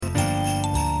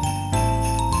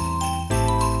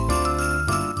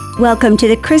Welcome to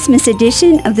the Christmas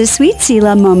edition of the Sweet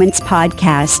Selah Moments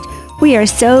podcast. We are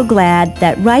so glad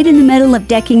that right in the middle of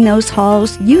decking those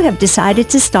halls, you have decided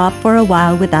to stop for a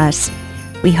while with us.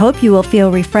 We hope you will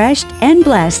feel refreshed and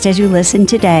blessed as you listen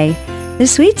today. The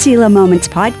Sweet Selah Moments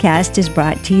podcast is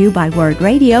brought to you by Word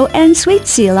Radio and Sweet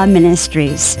Selah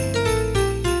Ministries.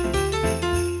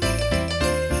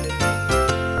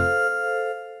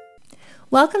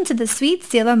 Welcome to the Sweet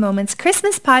Selah Moments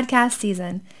Christmas podcast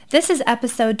season. This is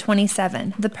episode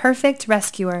 27, The Perfect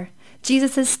Rescuer,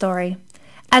 Jesus' Story.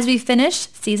 As we finish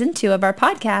season 2 of our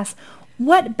podcast,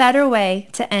 what better way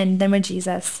to end than with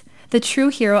Jesus, the true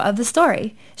hero of the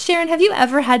story? Sharon, have you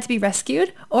ever had to be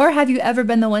rescued, or have you ever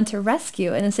been the one to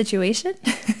rescue in a situation?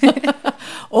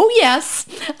 Oh, yes.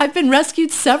 I've been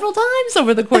rescued several times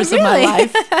over the course of my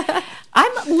life.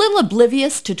 I'm a little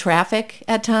oblivious to traffic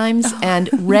at times, and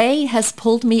Ray has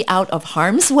pulled me out of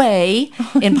harm's way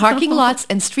in parking lots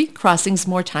and street crossings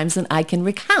more times than I can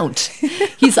recount.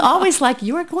 He's always like,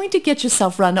 you are going to get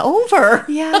yourself run over.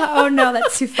 Yeah, oh no,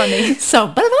 that's too funny.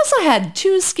 But I've also had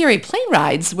 2 scary plane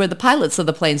rides where the pilots of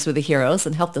the planes were the heroes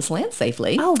and helped us land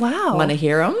safely. Oh, wow. Want to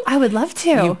hear them? I would love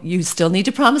to. You still need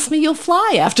to promise me you'll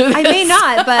fly after this. I may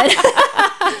not, but...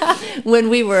 When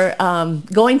we were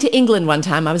going to England one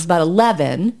time, I was about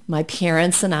 11. My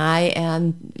parents and I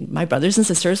and my brothers and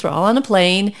sisters were all on a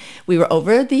plane. We were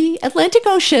over the Atlantic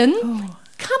Ocean,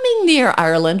 coming near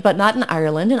Ireland, but not in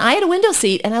Ireland. And I had a window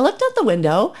seat, and I looked out the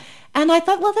window, and I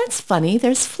thought, well, that's funny.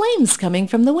 There's flames coming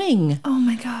from the wing. Oh,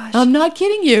 my gosh. I'm not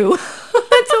kidding you.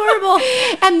 That's horrible.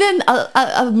 And then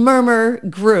a murmur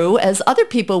grew as other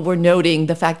people were noting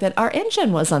the fact that our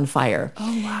engine was on fire.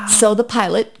 Oh, wow. So the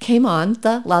pilot came on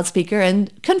the loudspeaker and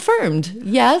confirmed,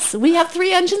 yes, we have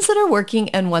 3 engines that are working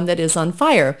and 1 that is on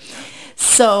fire.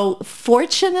 So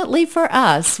fortunately for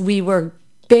us, we were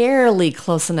barely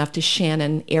close enough to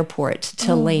Shannon Airport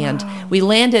to land. Wow. We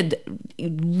landed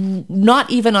not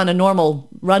even on a normal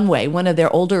runway, one of their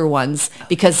older ones,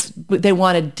 because they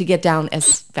wanted to get down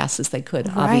as fast as they could,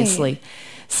 obviously. Right.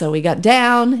 So we got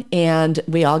down and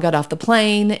we all got off the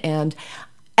plane, and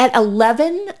at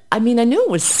 11, I mean, I knew it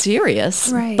was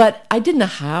serious, right, but I didn't know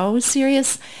how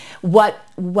serious. What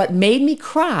made me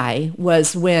cry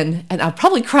was when, and I'll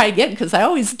probably cry again because I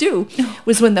always do,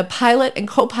 was when the pilot and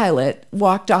co-pilot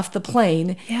walked off the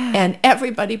plane, and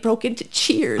everybody broke into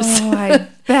cheers. Oh, I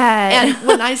bet. And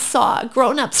when I saw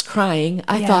grown-ups crying,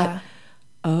 I thought,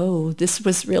 oh, this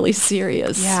was really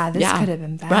serious. Yeah, this could have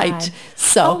been bad. Right.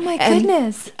 So, oh my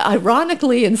goodness.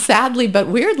 Ironically and sadly, but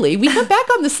weirdly, we got back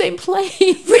on the same plane.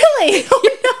 Really?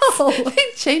 Oh, no. They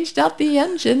changed out the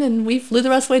engine and we flew the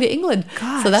rest of the way to England.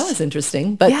 Gosh. So that was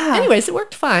interesting. But anyways, it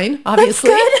worked fine, obviously.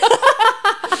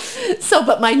 That's good. So,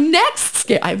 but my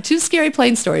next I have 2 scary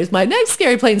plane stories. My next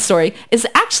scary plane story is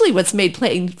actually what's made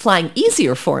flying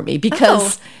easier for me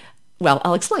because... Well,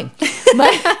 I'll explain.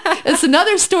 It's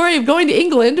another story of going to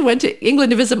England. Went to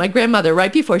England to visit my grandmother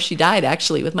right before she died,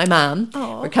 actually, with my mom.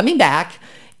 We're coming back,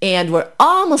 and we're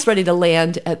almost ready to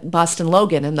land at Boston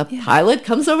Logan. And the pilot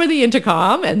comes over the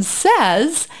intercom and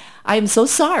says, I am so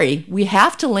sorry. We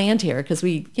have to land here because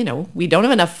we don't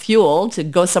have enough fuel to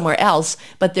go somewhere else,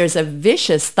 but there's a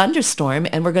vicious thunderstorm,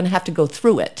 and we're going to have to go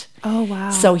through it. Oh, wow.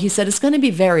 So he said, it's going to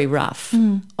be very rough.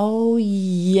 Oh,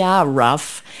 yeah,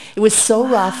 rough. It was so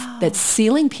rough that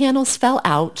ceiling panels fell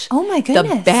out. Oh, my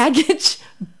goodness. The baggage,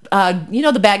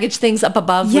 the baggage things up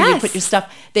above where you put your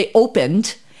stuff, they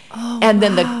opened. Oh, and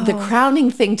then the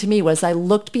crowning thing to me was I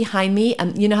looked behind me,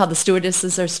 and you know how the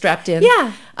stewardesses are strapped in?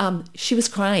 Yeah. She was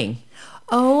crying.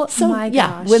 Oh, my gosh.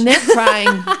 Yeah, when they're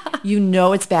crying, you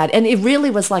know it's bad. And it really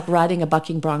was like riding a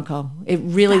bucking bronco. It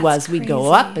really was. We'd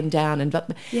go up and down.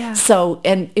 So,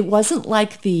 and it wasn't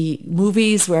like the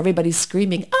movies where everybody's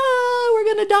screaming, we're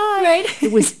going to die. Right.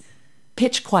 It was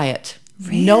pitch quiet.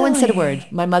 Really? No one said a word.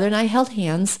 My mother and I held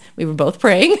hands. We were both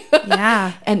praying.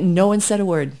 Yeah. And no one said a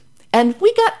word. And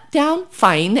we got down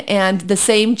fine, and the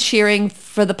same cheering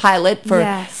for the pilot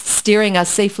for steering us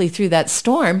safely through that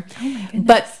storm. Oh, my goodness.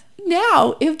 But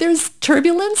now, if there's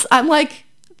turbulence, I'm like,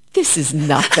 this is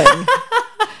nothing.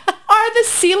 Are the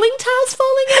ceiling tiles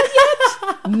falling out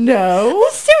yet? No.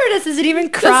 The stewardess isn't even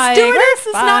crying. The stewardess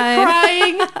is not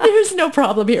crying. There's no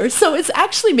problem here. So it's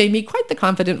actually made me quite the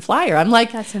confident flyer. I'm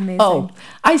like, that's amazing. Oh,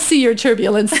 I see your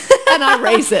turbulence, and I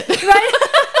raise it.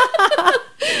 Right.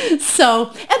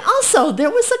 So, and also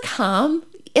there was a calm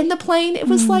in the plane, it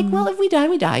was like, well, if we die,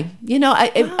 we die.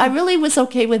 I really was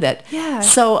okay with it. Yeah.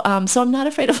 So I'm not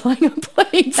afraid of flying on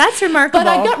planes. That's remarkable. But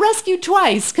I got rescued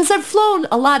twice because I've flown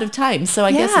a lot of times. So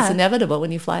I guess it's inevitable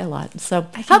when you fly a lot. So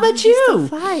how about you?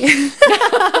 Fly.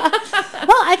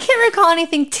 Well, I can't recall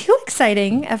anything too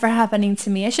exciting ever happening to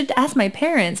me. I should ask my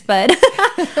parents, but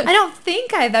I don't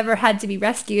think I've ever had to be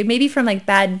rescued. Maybe from like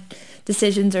bad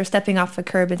decisions or stepping off a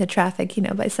curb into traffic,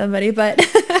 by somebody. But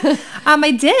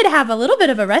I did have a little bit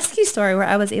of a rescue story where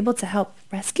I was able to help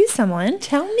rescue someone.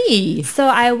 Tell me. So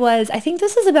I think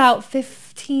this is about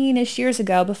 15-ish years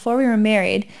ago, before we were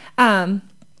married.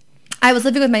 I was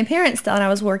living with my parents still, and I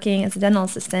was working as a dental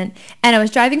assistant, and I was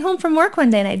driving home from work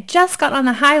one day, and I just got on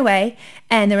the highway,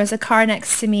 and there was a car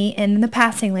next to me in the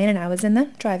passing lane, and I was in the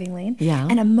driving lane. Yeah.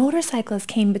 And a motorcyclist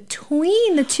came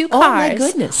between the two cars. Oh, my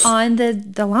goodness. On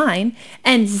the line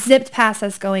and zipped past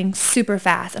us going super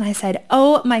fast. And I said,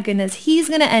 oh, my goodness, he's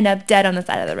going to end up dead on the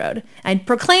side of the road. I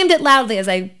proclaimed it loudly as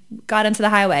I got into the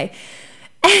highway.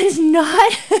 And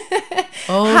not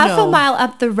half a mile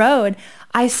up the road,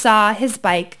 I saw his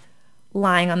bike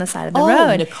lying on the side of the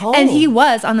road. Nicole. And he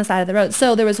was on the side of the road.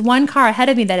 So there was one car ahead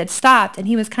of me that had stopped, and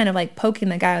he was kind of like poking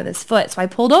the guy with his foot. So I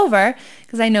pulled over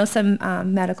because I know some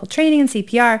medical training and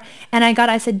CPR. And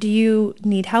I said, do you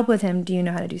need help with him? Do you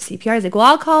know how to do CPR? He's like, well,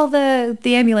 I'll call the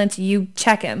ambulance. You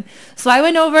check him. So I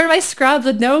went over in my scrubs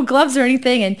with no gloves or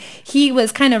anything. And he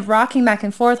was kind of rocking back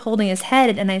and forth, holding his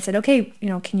head. And I said, okay,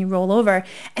 can you roll over?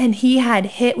 And he had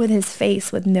hit with his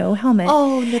face with no helmet.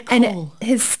 Oh, Nicole. And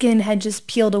his skin had just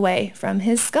peeled away from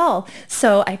his skull.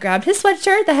 So I grabbed his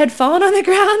sweatshirt that had fallen on the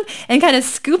ground and kind of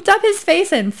scooped up his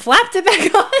face and flapped it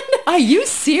back on. Are you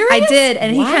serious? I did.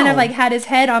 And Wow. he kind of like had his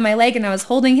head on my leg, and I was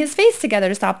holding his face together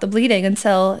to stop the bleeding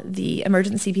until the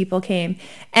emergency people came.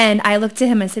 And I looked at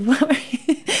him and said, what were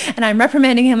you? And I'm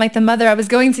reprimanding him like the mother I was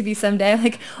going to be someday. I'm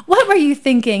like, what were you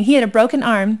thinking? He had a broken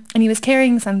arm, and he was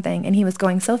carrying something, and he was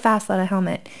going so fast without a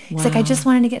helmet. He's like, I just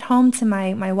wanted to get home to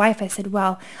my wife. I said,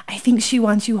 well, I think she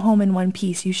wants you home in one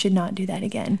piece. You should not do that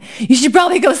again. You should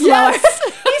probably go slower. Yes.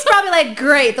 He's probably like,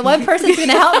 great. The one person who's going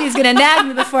to help me is going to nag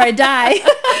me before I die.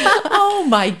 Oh,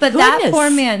 my But goodness. that poor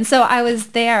man. So I was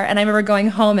there, and I remember going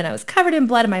home, and I was covered in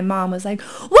blood, and my mom was like,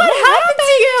 what happened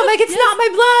to you? I'm like, it's not my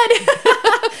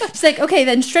blood. She's like, okay,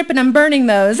 then strip, and I'm burning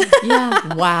those.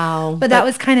 Yeah. Wow. But that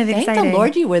was kind of thank exciting. the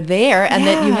Lord you were there and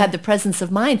that you Yeah. had the presence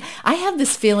of mind. I have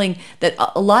this feeling that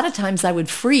a lot of times I would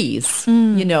freeze,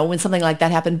 when something like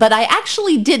that happened. But I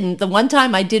actually didn't. The one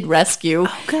time I did rescue,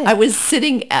 good. I was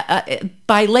sitting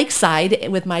by Lakeside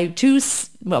with my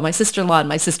my sister-in-law and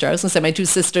my sister. I was going to say my two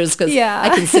sisters because Yeah. I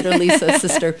consider Lisa a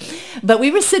sister. But we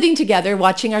were sitting together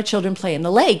watching our children play in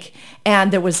the lake.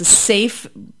 And there was a safe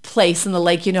place in the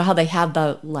lake. You know how they have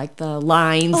the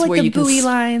lines like where the you can... buoy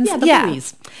lines? Yeah, the Yeah.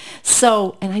 buoys.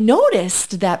 So, and I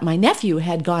noticed that my nephew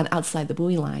had gone outside the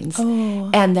buoy lines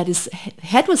and that his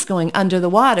head was going under the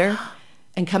water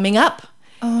and coming up.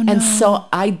 Oh, no. And so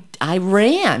I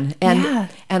ran and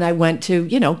I went to,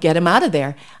 get him out of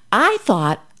there. I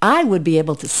thought I would be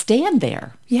able to stand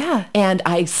there. Yeah. And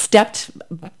I stepped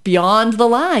beyond the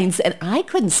lines and I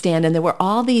couldn't stand. And there were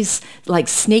all these like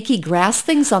snaky grass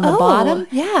things on the bottom.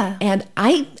 Yeah. And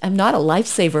I am not a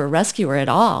lifesaver or rescuer at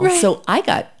all. Right. So I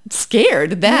got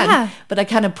scared then. Yeah. But I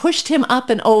kind of pushed him up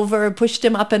and over.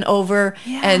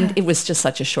 Yeah. And it was just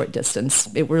such a short distance.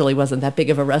 It really wasn't that big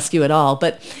of a rescue at all.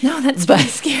 But No, that's pretty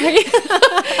scary.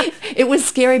 it was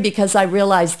scary because I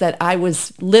realized that I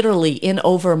was literally in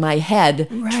over my head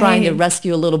trying to Right.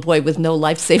 rescue a little boy with no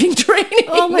life-saving training.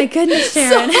 Oh my goodness,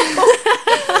 Sharon.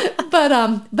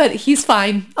 But he's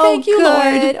fine. Oh, Thank you, good.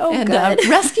 Lord. Oh, and good.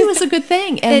 rescue is a good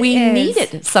thing, and It we is. need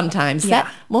it sometimes. Yeah.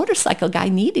 That motorcycle guy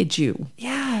needed you.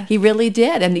 Yeah. He really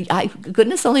did, and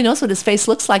goodness only knows what his face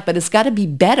looks like, but it's got to be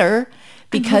better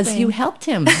because hoping. you helped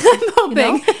him. I'm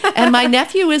hoping. And my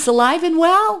nephew is alive and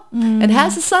well and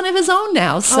has a son of his own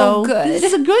now. So good. this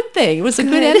is a good thing. It was a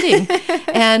good ending.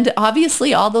 And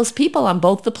obviously all those people on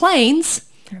both the planes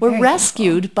were very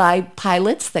rescued by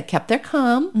pilots that kept their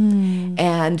calm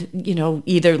and,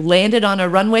 either landed on a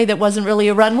runway that wasn't really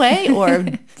a runway or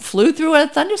flew through a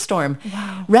thunderstorm.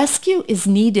 Wow. Rescue is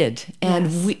needed.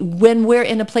 And Yes. when we're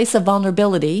in a place of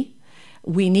vulnerability,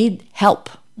 we need help.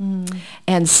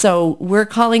 And so we're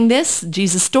calling this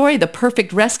Jesus' story, the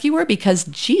perfect rescuer, because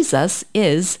Jesus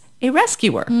is a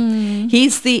rescuer.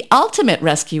 He's the ultimate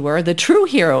rescuer, the true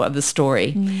hero of the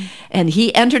story. And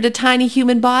he entered a tiny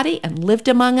human body and lived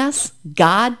among us,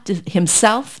 God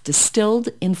himself distilled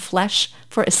in flesh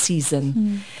for a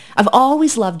season. I've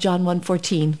always loved John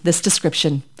 1:14, this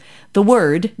description. The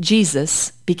Word,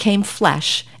 Jesus, became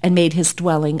flesh and made his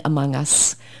dwelling among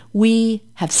us. We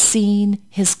have seen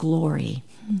his glory.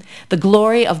 The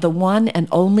glory of the one and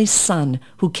only Son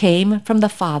who came from the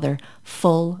Father,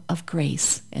 full of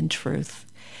grace and truth.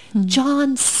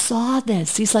 John saw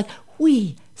this. He's like,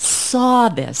 we saw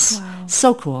this. Wow.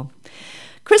 So cool.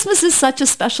 Christmas is such a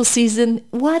special season.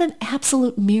 What an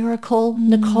absolute miracle,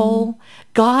 Nicole.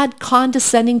 God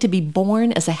condescending to be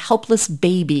born as a helpless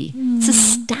baby. It's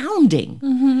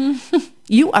astounding.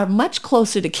 You are much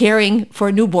closer to caring for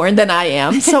a newborn than I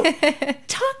am. So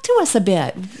talk to us a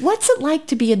bit. What's it like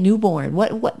to be a newborn?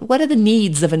 What are the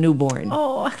needs of a newborn?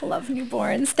 Oh, I love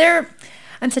newborns.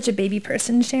 I'm such a baby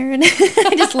person, Sharon.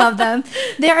 I just love them.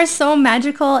 They are so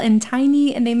magical and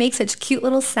tiny, and they make such cute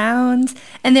little sounds,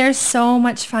 and they're so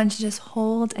much fun to just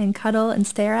hold and cuddle and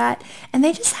stare at, and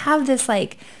they just have this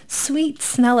like sweet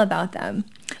smell about them.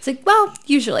 It's like, well,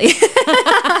 usually.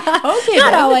 Okay,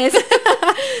 Not always. So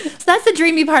that's the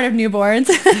dreamy part of newborns.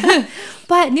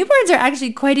 But newborns are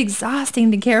actually quite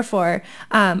exhausting to care for.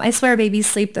 I swear babies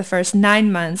sleep the first 9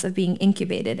 months of being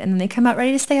incubated, and then they come out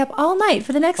ready to stay up all night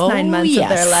for the next 9 months of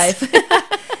their life.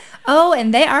 Oh,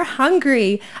 and they are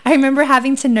hungry. I remember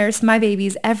having to nurse my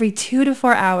babies every 2 to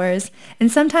 4 hours,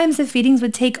 and sometimes the feedings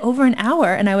would take over an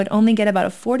hour, and I would only get about a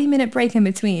 40-minute break in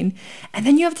between. And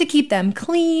then you have to keep them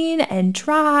clean and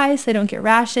dry so they don't get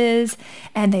rashes,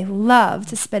 and they love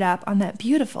to spit up on that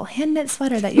beautiful hand-knit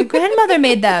sweater that your grandmother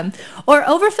made them, or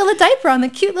overfill a diaper on the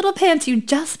cute little pants you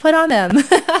just put on them.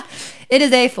 It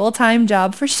is a full-time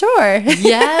job for sure.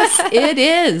 Yes, it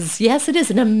is. Yes, it is.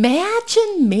 And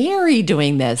imagine Mary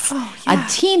doing this. Oh, yeah. A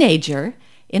teenager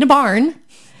in a barn,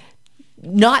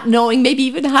 not knowing maybe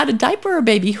even how to diaper a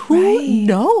baby. Who Right.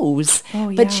 knows? Oh,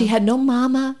 yeah. But she had no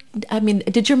mama. I mean,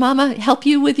 did your mama help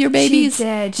you with your babies? She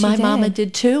did. My mama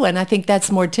did too. And I think that's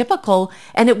more typical.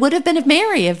 And it would have been of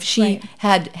Mary if she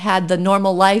Right. had the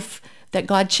normal life that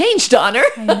God changed on her.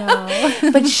 I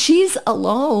know. But she's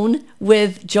alone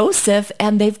with Joseph,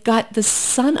 and they've got the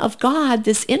Son of God,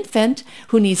 this infant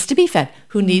who needs to be fed,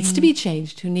 who needs to be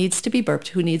changed, who needs to be burped,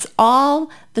 who needs all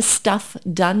the stuff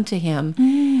done to him.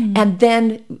 And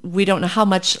then we don't know how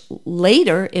much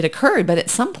later it occurred, but at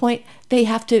some point they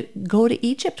have to go to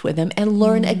Egypt with him and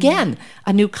learn again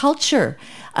a new culture,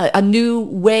 a new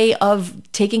way of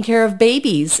taking care of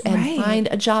babies, and Right. find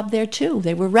a job there too.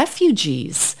 They were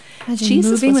refugees. Imagine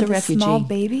Jesus moving was with a refugee. small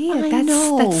baby. I That's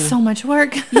know. so much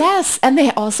work. Yes, and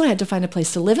they also had to find a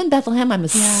place to live in Bethlehem. I'm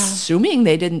assuming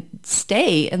they didn't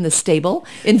stay in the stable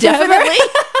indefinitely.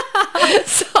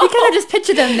 So, You kind of just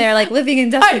picture them there, like living I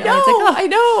indefinitely. know, It's like, oh, I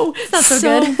know. it's not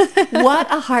so good.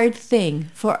 What a hard thing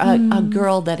for a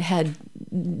girl that had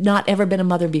not ever been a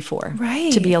mother before,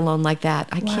 Right. to be alone like that.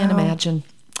 I can't Wow. imagine.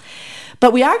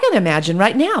 But we are going to imagine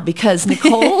right now, because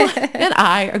Nicole and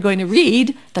I are going to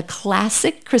read the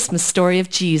classic Christmas story of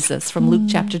Jesus from Luke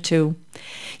chapter 2.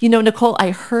 You know, Nicole,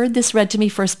 I heard this read to me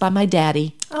first by my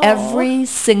daddy every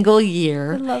single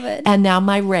year. I love it. And now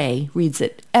my Ray reads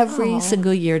it every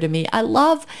single year to me. I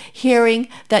love hearing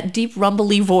that deep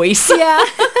rumbly voice. Yeah.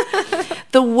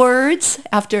 The words,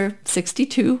 after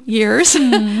 62 years,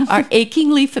 are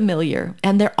achingly familiar,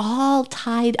 and they're all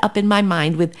tied up in my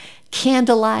mind with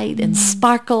candlelight and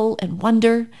sparkle and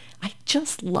wonder. I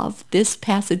just love this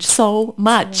passage so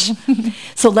much.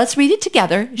 So let's read it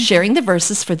together, sharing the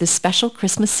verses for this special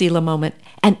Christmas Selah moment.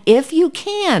 And if you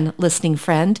can, listening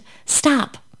friend,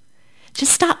 stop.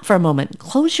 Just stop for a moment.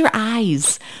 Close your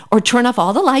eyes or turn off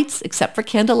all the lights except for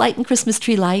candlelight and Christmas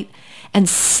tree light, and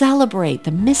celebrate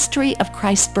the mystery of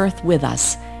Christ's birth with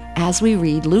us as we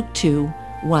read Luke 2,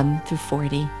 1 through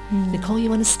 40. Nicole, you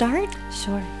want to start?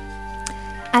 Sure.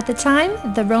 At the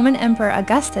time, the Roman Emperor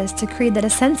Augustus decreed that a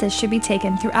census should be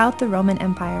taken throughout the Roman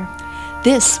Empire.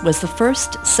 This was the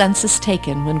first census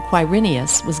taken when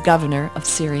Quirinius was governor of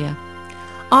Syria.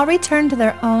 All returned to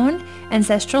their own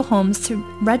ancestral homes to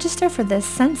register for this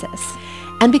census.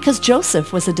 And because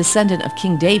Joseph was a descendant of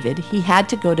King David, he had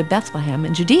to go to Bethlehem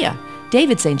in Judea,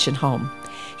 David's ancient home.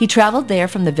 He traveled there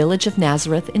from the village of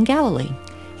Nazareth in Galilee.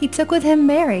 He took with him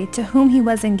Mary, to whom he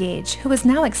was engaged, who was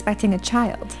now expecting a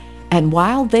child. And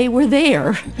while they were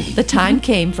there, the time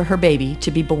came for her baby to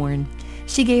be born.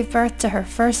 She gave birth to her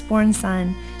firstborn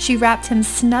son. She wrapped him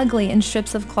snugly in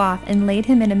strips of cloth and laid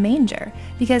him in a manger,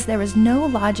 because there was no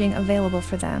lodging available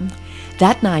for them.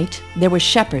 That night, there were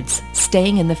shepherds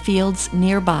staying in the fields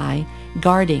nearby,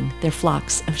 guarding their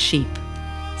flocks of sheep.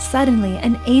 Suddenly,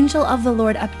 an angel of the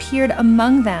Lord appeared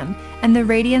among them, and the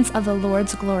radiance of the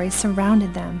Lord's glory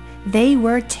surrounded them. They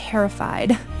were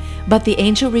terrified. But the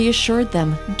angel reassured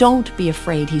them. Don't be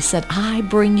afraid, he said. I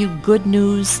bring you good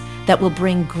news that will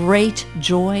bring great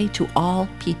joy to all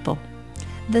people.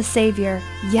 the Savior,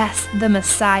 yes, the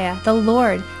Messiah, the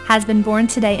Lord, has been born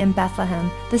today in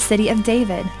Bethlehem, the city of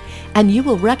David. And you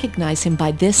will recognize him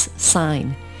by this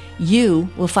sign. You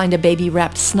will find a baby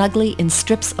wrapped snugly in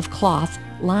strips of cloth,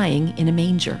 lying in a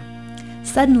manger."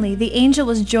 Suddenly, the angel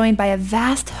was joined by a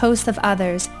vast host of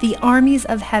others, the armies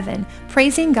of heaven,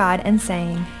 praising God and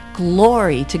saying,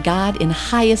 "Glory to God in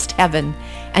highest heaven,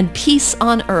 and peace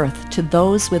on earth to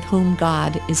those with whom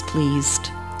God is pleased."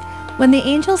 When the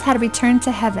angels had returned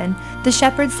to heaven, the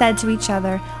shepherds said to each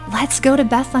other, "Let's go to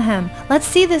Bethlehem. Let's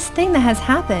see this thing that has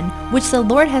happened, which the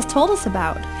Lord has told us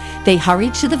about." They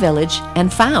hurried to the village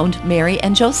and found Mary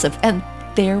and Joseph, and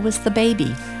there was the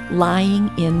baby,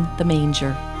 lying in the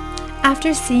manger.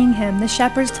 After seeing him, the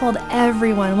shepherds told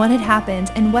everyone what had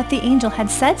happened and what the angel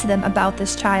had said to them about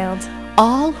this child.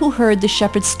 All who heard the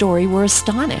shepherd's story were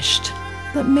astonished.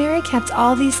 But Mary kept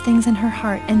all these things in her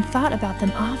heart and thought about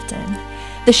them often.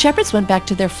 The shepherds went back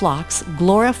to their flocks,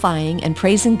 glorifying and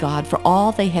praising God for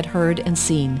all they had heard and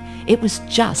seen. It was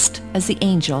just as the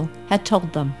angel had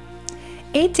told them.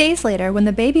 8 days later, when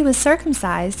the baby was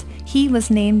circumcised, he was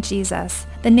named Jesus,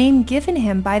 the name given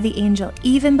him by the angel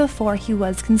even before he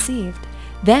was conceived.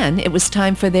 Then it was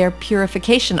time for their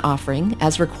purification offering,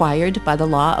 as required by the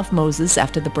law of Moses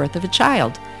after the birth of a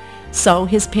child. So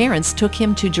his parents took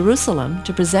him to Jerusalem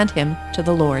to present him to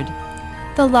the Lord.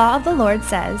 The law of the Lord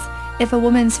says, if a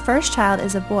woman's first child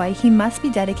is a boy, he must be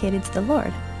dedicated to the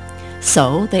Lord.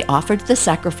 So they offered the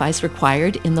sacrifice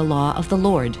required in the law of the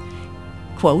Lord.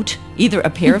 Quote, either a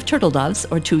pair of turtle doves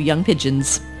or 2 young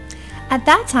pigeons. At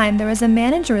that time there was a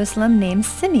man in Jerusalem named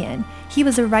Simeon. He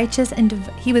was righteous and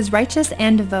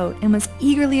devout and was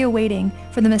eagerly awaiting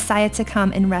for the Messiah to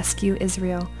come and rescue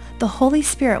Israel. The Holy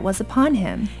Spirit was upon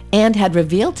him and had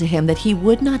revealed to him that he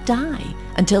would not die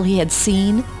until he had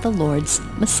seen the Lord's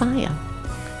Messiah.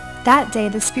 That day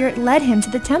the Spirit led him to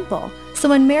the temple. So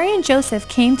when Mary and Joseph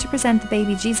came to present the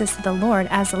baby Jesus to the Lord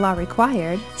as the law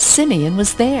required, Simeon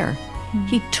was there.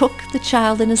 He took the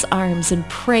child in his arms and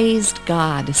praised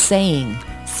God, saying,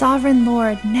 Sovereign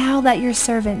Lord, now let your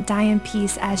servant die in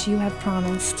peace as you have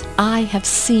promised. I have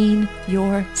seen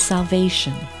your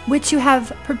salvation, which you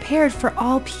have prepared for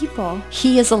all people.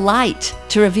 He is a light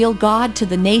to reveal God to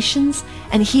the nations,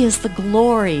 and he is the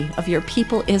glory of your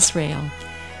people Israel.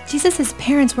 Jesus'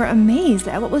 parents were amazed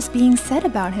at what was being said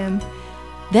about him.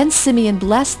 Then Simeon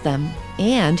blessed them,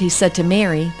 and he said to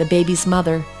Mary, the baby's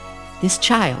mother, This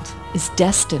child is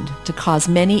destined to cause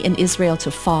many in Israel to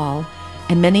fall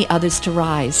and many others to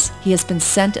rise. He has been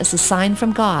sent as a sign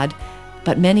from God,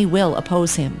 but many will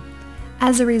oppose him.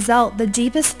 As a result, the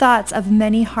deepest thoughts of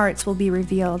many hearts will be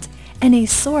revealed, and a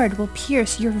sword will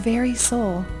pierce your very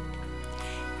soul.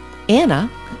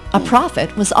 Anna, a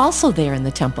prophet, was also there in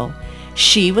the temple.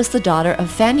 She was the daughter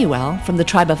of Phanuel from the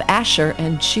tribe of Asher,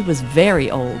 and she was very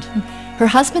old. Her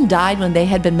husband died when they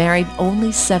had been married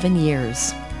only 7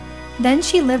 years. Then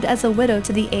she lived as a widow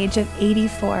to the age of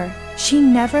 84. She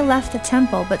never left the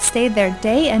temple, but stayed there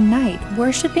day and night,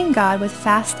 worshiping God with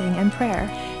fasting and prayer.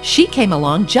 She came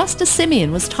along just as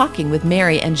Simeon was talking with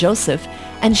Mary and Joseph,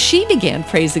 and she began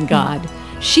praising God.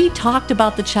 She talked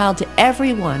about the child to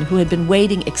everyone who had been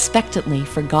waiting expectantly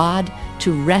for God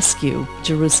to rescue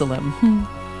Jerusalem.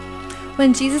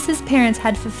 When Jesus' parents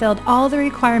had fulfilled all the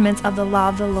requirements of the law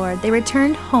of the Lord, they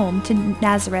returned home to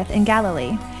Nazareth in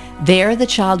Galilee. There the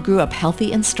child grew up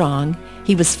healthy and strong.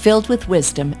 He was filled with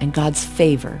wisdom, and God's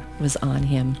favor was on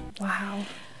him. Wow.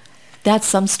 That's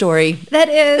some story. That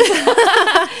is.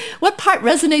 What part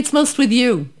resonates most with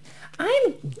you?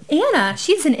 I'm Anna.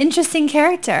 She's an interesting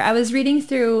character. I was reading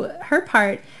through her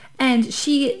part, and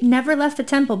she never left the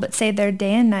temple but stayed there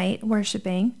day and night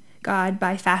worshiping God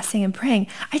by fasting and praying.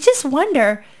 I just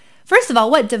wonder, first of all,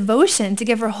 what devotion to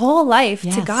give her whole life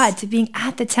to God, to being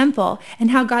at the temple, and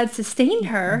how God sustained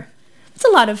her. It's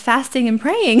a lot of fasting and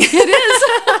praying. It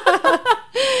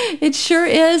is. It sure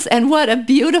is. And what a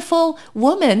beautiful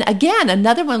woman. Again,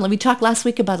 another one. We talked last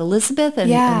week about Elizabeth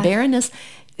and barrenness.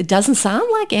 It doesn't sound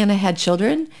like Anna had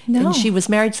children. No. And she was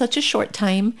married such a short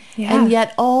time. Yeah. And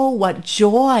yet, oh, what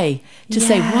joy to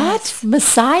say, what?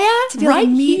 Messiah? To be able to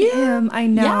meet him. I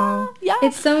know. Yeah.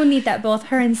 It's so neat that both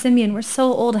her and Simeon were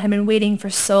so old and had been waiting for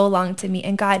so long to meet.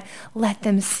 And God let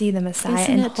them see the Messiah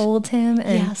and hold him.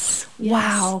 And yes.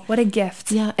 Wow, what a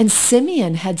gift. Yeah. And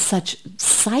Simeon had such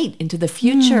sight into the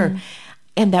future.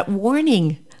 And that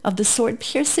warning of the sword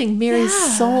piercing Mary's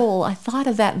soul. I thought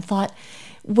of that and thought,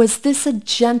 was this a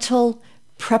gentle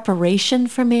preparation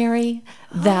for Mary?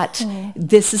 That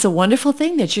this is a wonderful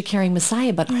thing that you're carrying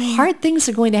Messiah, but hard things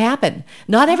are going to happen.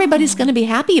 Not everybody's going to be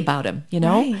happy about him, you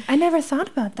know? Right. I never thought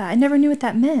about that. I never knew what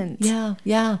that meant.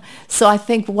 Yeah. So I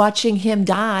think watching him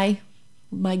die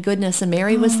My goodness. And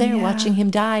Mary was there watching him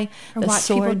die. Or the watch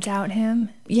sword. people doubt him.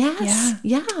 Yes.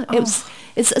 Yeah.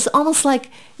 It's almost like,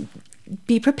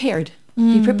 be prepared.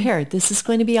 Be prepared. This is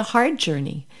going to be a hard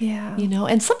journey. Yeah.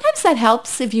 And sometimes that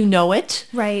helps if you know it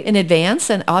Right. in advance.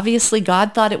 And obviously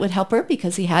God thought it would help her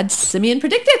because he had Simeon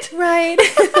predict it. Right.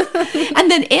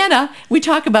 And then Anna, we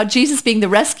talk about Jesus being the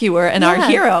rescuer and our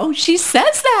hero. She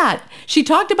says that. She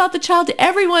talked about the child to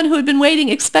everyone who had been waiting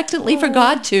expectantly for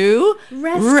God to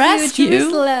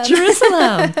Rescue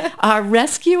Jerusalem. Our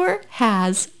rescuer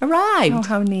has arrived. Oh,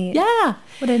 how neat. Yeah.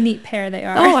 What a neat pair they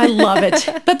are. Oh, I love it.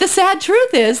 But the sad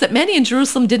truth is that many in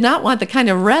Jerusalem did not want the kind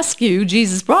of rescue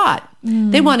Jesus brought.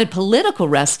 They wanted political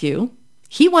rescue.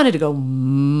 He wanted to go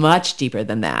much deeper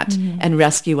than that and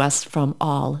rescue us from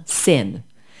all sin.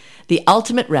 The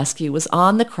ultimate rescue was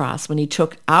on the cross when he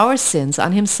took our sins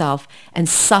on himself and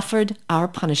suffered our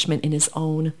punishment in his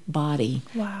own body.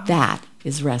 Wow. That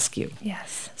is rescue.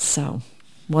 Yes. So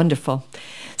wonderful.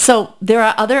 So there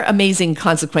are other amazing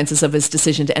consequences of his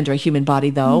decision to enter a human body,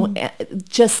 though.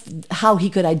 Just how he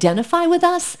could identify with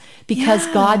us because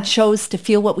God chose to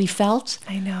feel what we felt.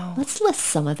 I know. Let's list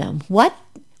some of them. What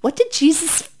did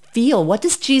Jesus feel? What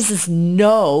does Jesus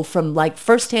know from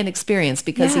firsthand experience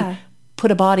because he put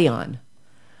a body on?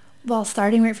 Well,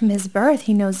 starting right from his birth,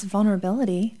 he knows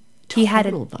vulnerability. He had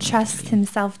to trust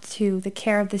himself to the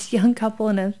care of this young couple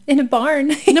in a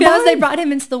barn. As they brought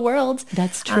him into the world.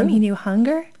 That's true. He knew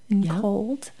hunger and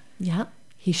cold. Yeah,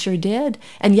 he sure did.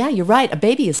 And yeah, you're right. A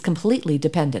baby is completely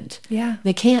dependent. Yeah.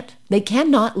 They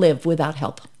cannot live without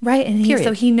help. Right. And Period.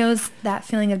 so he knows that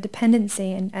feeling of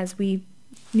dependency. And as we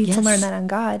need to learn that on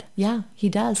God. Yeah, he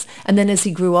does. And then as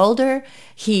he grew older,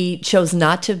 he chose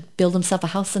not to build himself a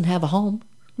house and have a home.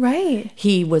 Right.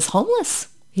 He was homeless.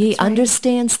 He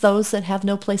understands those that have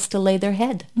no place to lay their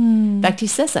head. In fact, he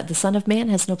says that the Son of Man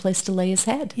has no place to lay his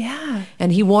head. Yeah.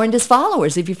 And he warned his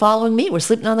followers, if you're following me, we're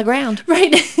sleeping on the ground.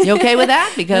 Right. You okay with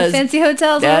that? Because the fancy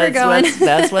hotels where we're going.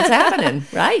 That's what's happening,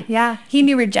 right? Yeah. He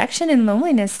knew rejection and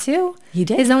loneliness too. He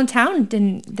did. His own town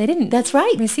didn't That's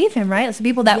right. receive him, right? So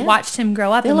people that watched him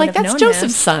grow up They're and like, would have that's known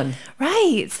Joseph's son.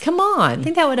 Right. Come on. I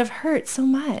think that would have hurt so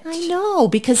much. I know,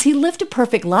 because he lived a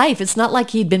perfect life. It's not like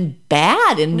he'd been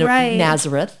bad in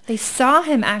Nazareth. They saw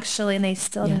him actually, and they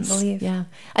still didn't believe. Yeah.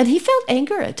 And he felt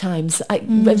anger at times. I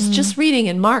was just reading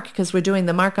in Mark, because we're doing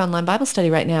the Mark Online Bible Study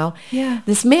right now. Yeah.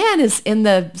 This man is in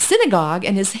the synagogue,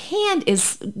 and his hand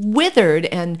is withered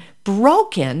and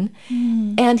broken.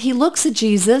 And he looks at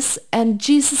Jesus, and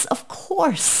Jesus, of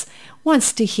course,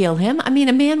 wants to heal him. I mean,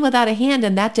 a man without a hand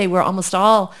in that day where almost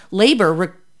all labor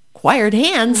required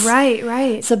hands. Right,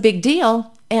 right. It's a big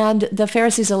deal. And the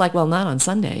Pharisees are like, well, not on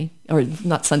Sunday. Or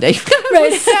not Sunday.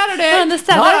 Right. Saturday. On the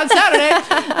Sabbath. Not on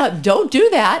Saturday. Don't do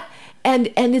that. And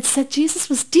it said Jesus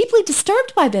was deeply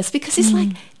disturbed by this because he's like,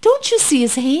 don't you see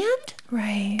his hand?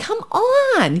 Right. Come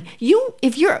on.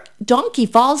 If your donkey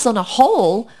falls on a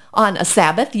hole on a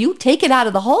Sabbath, you take it out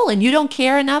of the hole and you don't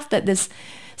care enough that this...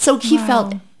 So he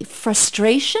felt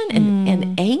frustration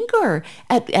and anger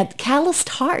at calloused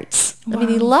hearts. Wow. I mean,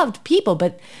 he loved people,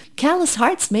 but calloused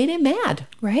hearts made him mad.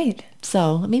 Right.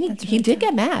 So, I mean, he did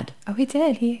get mad. Oh, he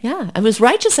did. Yeah, it was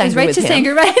righteous anger with him.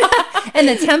 Anger, right? And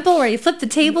the temple where he flipped the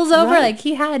tables over, like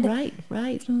he had... Right.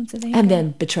 And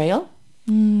then betrayal.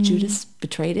 Judas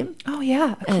betrayed him. Oh,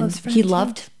 yeah, a close friend. He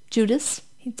loved Judas.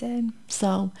 He did.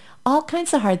 So all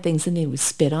kinds of hard things. And he was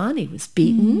spit on. He was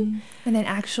beaten. And then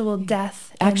actual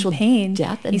death and pain.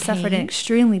 Death and he pain. suffered an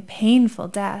extremely painful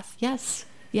death. Yes.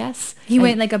 He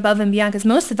went above and beyond because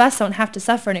most of us don't have to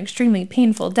suffer an extremely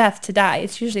painful death to die.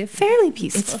 It's usually a fairly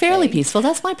peaceful It's fairly peaceful.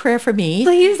 That's my prayer for me.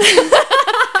 Please.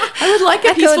 I would like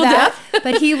a peaceful death.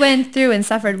 But he went through and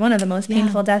suffered one of the most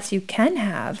painful deaths you can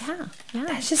have. Yeah.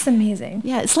 That's just amazing.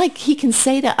 Yeah, it's like he can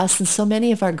say to us in so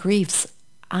many of our griefs,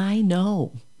 I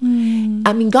know.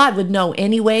 I mean, God would know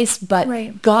anyways,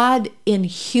 but God in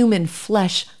human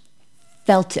flesh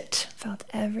felt it. Felt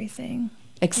everything.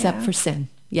 Except for sin.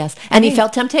 Yes. And he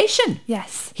felt temptation.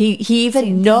 Yes. He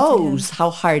even knows how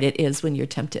hard it is when you're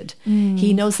tempted.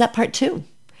 He knows that part too.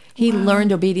 He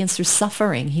learned obedience through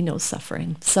suffering. He knows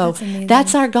suffering. So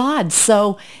that's our God.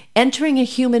 So entering a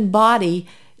human body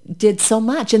did so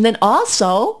much. And then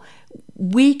also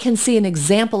we can see an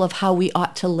example of how we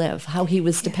ought to live, how he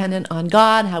was dependent on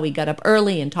God, how he got up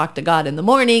early and talked to God in the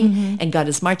morning and got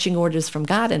his marching orders from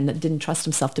God and didn't trust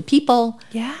himself to people.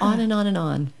 Yeah. On and on and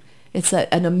on. It's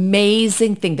an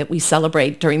amazing thing that we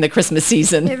celebrate during the Christmas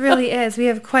season. It really is. We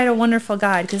have quite a wonderful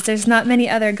God because there's not many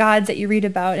other gods that you read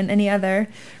about in any other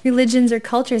religions or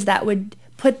cultures that would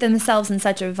put themselves in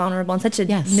such a vulnerable and such a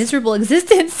Yes. miserable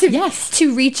existence to, Yes.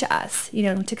 to reach us,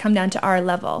 to come down to our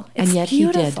level. It's And yet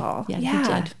beautiful. he did. Yeah,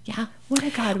 he did. Yeah. What a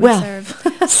God we Well,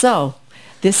 serve. so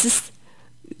this is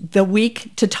the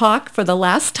week to talk for the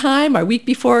last time, our week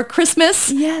before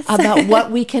Christmas, Yes. about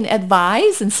what we can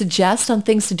advise and suggest on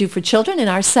things to do for children and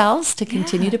ourselves to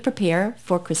continue to prepare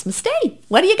for Christmas Day.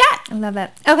 What do you got? I love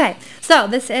it. Okay, so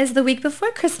this is the week before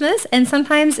Christmas, and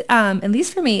sometimes, at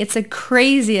least for me, it's the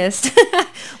craziest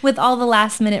with all the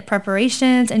last minute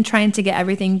preparations and trying to get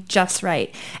everything just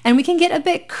right. And we can get a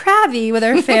bit crabby with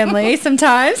our family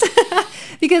sometimes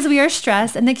because we are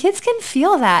stressed, and the kids can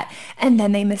feel that, and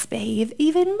then they misbehave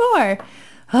even more.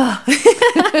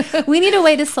 We need a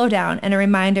way to slow down and a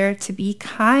reminder to be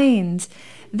kind.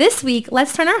 This week,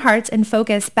 let's turn our hearts and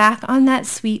focus back on that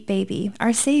sweet baby,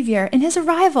 our Savior, and his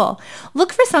arrival.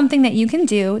 Look for something that you can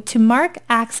do to mark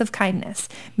acts of kindness.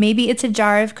 Maybe it's a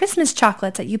jar of Christmas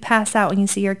chocolates that you pass out when you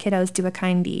see your kiddos do a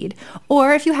kind deed.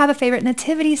 Or if you have a favorite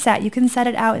nativity set, you can set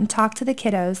it out and talk to the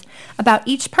kiddos about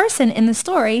each person in the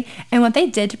story and what they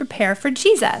did to prepare for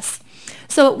Jesus.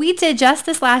 So what we did just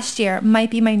this last year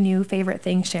might be my new favorite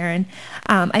thing, Sharon.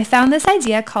 I found this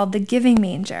idea called the giving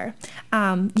manger.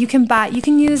 You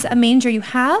can use a manger you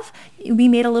have. We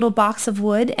made a little box of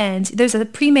wood, and there's a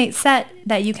pre-made set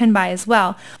that you can buy as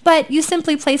well. But you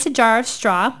simply place a jar of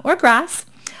straw or grass.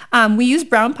 We use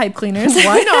brown pipe cleaners.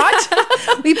 Why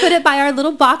not? We put it by our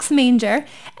little box manger,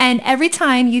 and every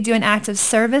time you do an act of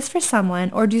service for someone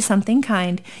or do something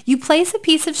kind, you place a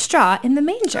piece of straw in the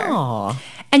manger. Aww.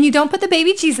 And you don't put the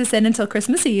baby Jesus in until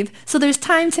Christmas Eve, so there's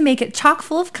time to make it chock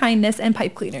full of kindness and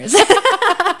pipe cleaners.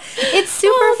 It's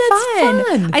super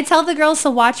fun. I tell the girls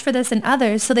to watch for this in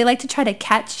others, so they like to try to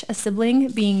catch a sibling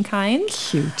being kind.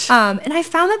 Cute. And I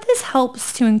found that this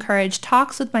helps to encourage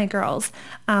talks with my girls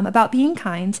about being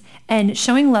kind and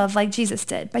showing love like Jesus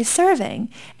did by serving,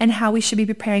 and how we should be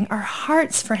preparing our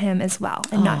hearts for him as well,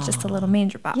 and not just a little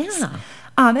manger box. Yeah.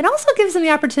 It also gives them the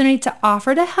opportunity to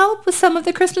offer to help with some of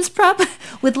the Christmas prep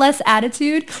with less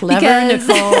attitude. Clever,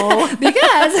 Nicole.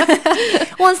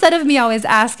 Well, instead of me always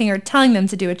asking or telling them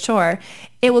to do a chore,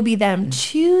 it will be them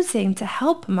choosing to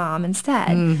help mom instead.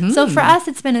 Mm-hmm. So for us,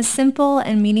 it's been a simple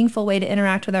and meaningful way to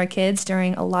interact with our kids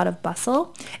during a lot of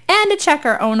bustle, and to check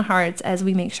our own hearts as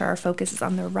we make sure our focus is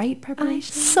on the right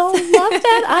preparation. So love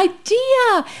that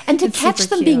idea. And to catch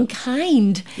them being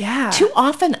kind. Yeah. Too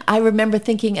often I remember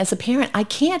thinking as a parent, I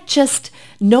can't just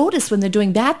notice when they're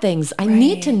doing bad things. I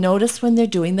need to notice when they're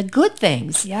doing the good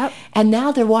things. Yep. And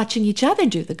now they're watching each other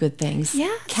do the good things.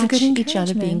 Yeah. Catch each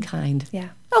other being kind. Yeah.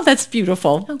 Oh, that's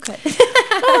beautiful. Oh, good.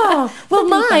 Well,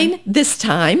 mine this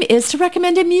time is to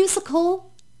recommend a musical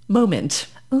moment.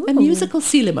 Ooh. A musical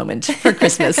Selah moment for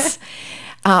Christmas.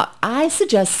 I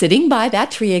suggest sitting by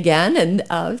that tree again and,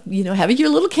 having your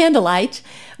little candlelight,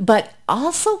 but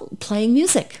also playing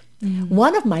music.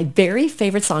 One of my very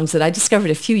favorite songs that I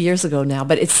discovered a few years ago now,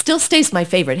 but it still stays my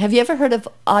favorite. Have you ever heard of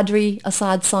Audrey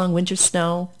Assad's song, Winter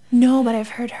Snow? No, but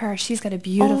I've heard her. She's got a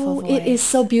beautiful voice. It is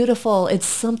so beautiful. It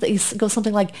goes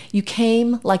something like, you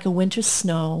came like a winter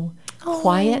snow,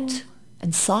 quiet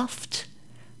and soft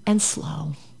and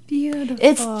slow. Beautiful.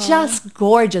 It's just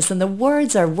gorgeous, and the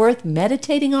words are worth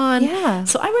meditating on. Yeah.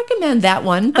 So I recommend that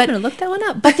one. But I'm going to look that one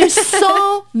up. But there's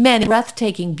so many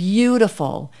breathtaking,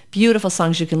 beautiful, beautiful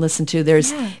songs you can listen to.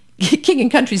 There's King and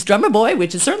Country's Drummer Boy,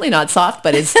 which is certainly not soft,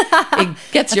 but it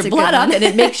gets your blood up, and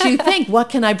it makes you think, what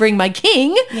can I bring my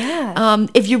king? Yeah.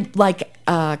 If you like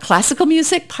classical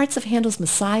music, parts of Handel's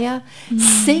Messiah,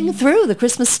 sing through the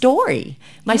Christmas story.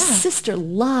 My sister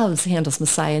loves Handel's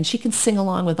Messiah, and she can sing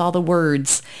along with all the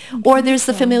words. Or there's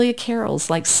the familiar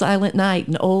carols like Silent Night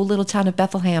and Oh, Little Town of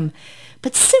Bethlehem.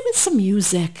 But sit with some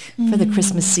music for the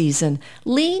Christmas season.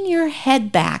 Lean your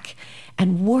head back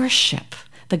and worship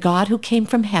the God who came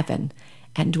from heaven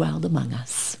and dwelled among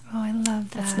us. Oh, I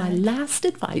love that. That's my last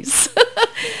advice.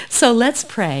 So let's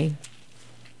pray.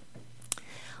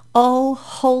 Oh,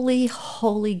 holy,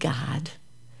 holy God,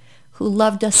 who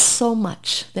loved us so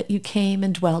much that you came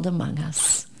and dwelled among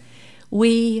us.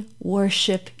 We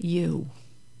worship you.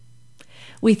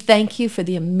 We thank you for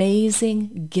the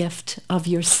amazing gift of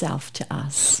yourself to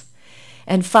us.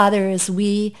 And Father, as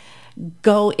we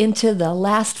go into the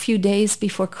last few days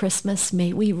before Christmas,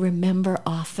 may we remember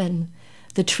often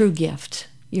the true gift,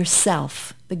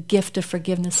 yourself, the gift of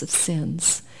forgiveness of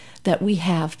sins that we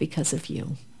have because of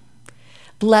you.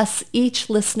 Bless each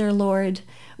listener, Lord,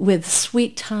 with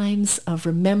sweet times of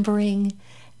remembering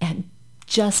and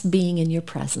just being in your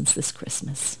presence this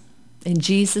Christmas. In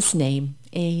Jesus' name,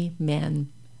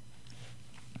 amen.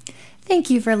 Thank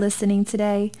you for listening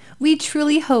today. We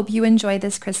truly hope you enjoy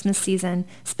this Christmas season,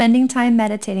 spending time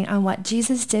meditating on what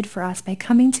Jesus did for us by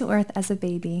coming to earth as a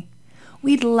baby.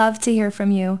 We'd love to hear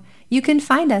from you. You can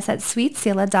find us at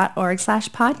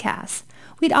sweetselah.org/podcast.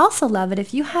 We'd also love it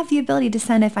if you have the ability to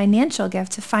send a financial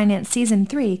gift to finance Season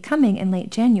 3 coming in late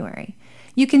January.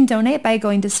 You can donate by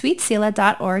going to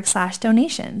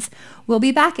sweetselah.org/donations. We'll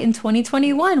be back in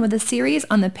 2021 with a series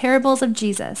on the parables of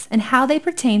Jesus and how they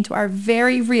pertain to our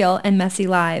very real and messy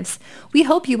lives. We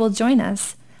hope you will join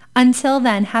us. Until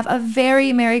then, have a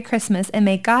very Merry Christmas and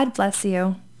may God bless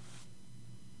you.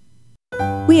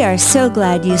 We are so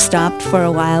glad you stopped for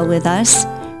a while with us.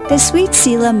 The Sweet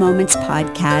Selah Moments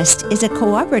podcast is a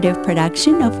cooperative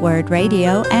production of Word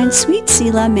Radio and Sweet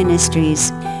Selah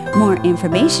Ministries. More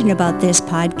information about this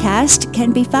podcast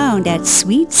can be found at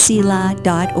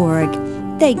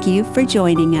sweetselah.org. Thank you for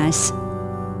joining us.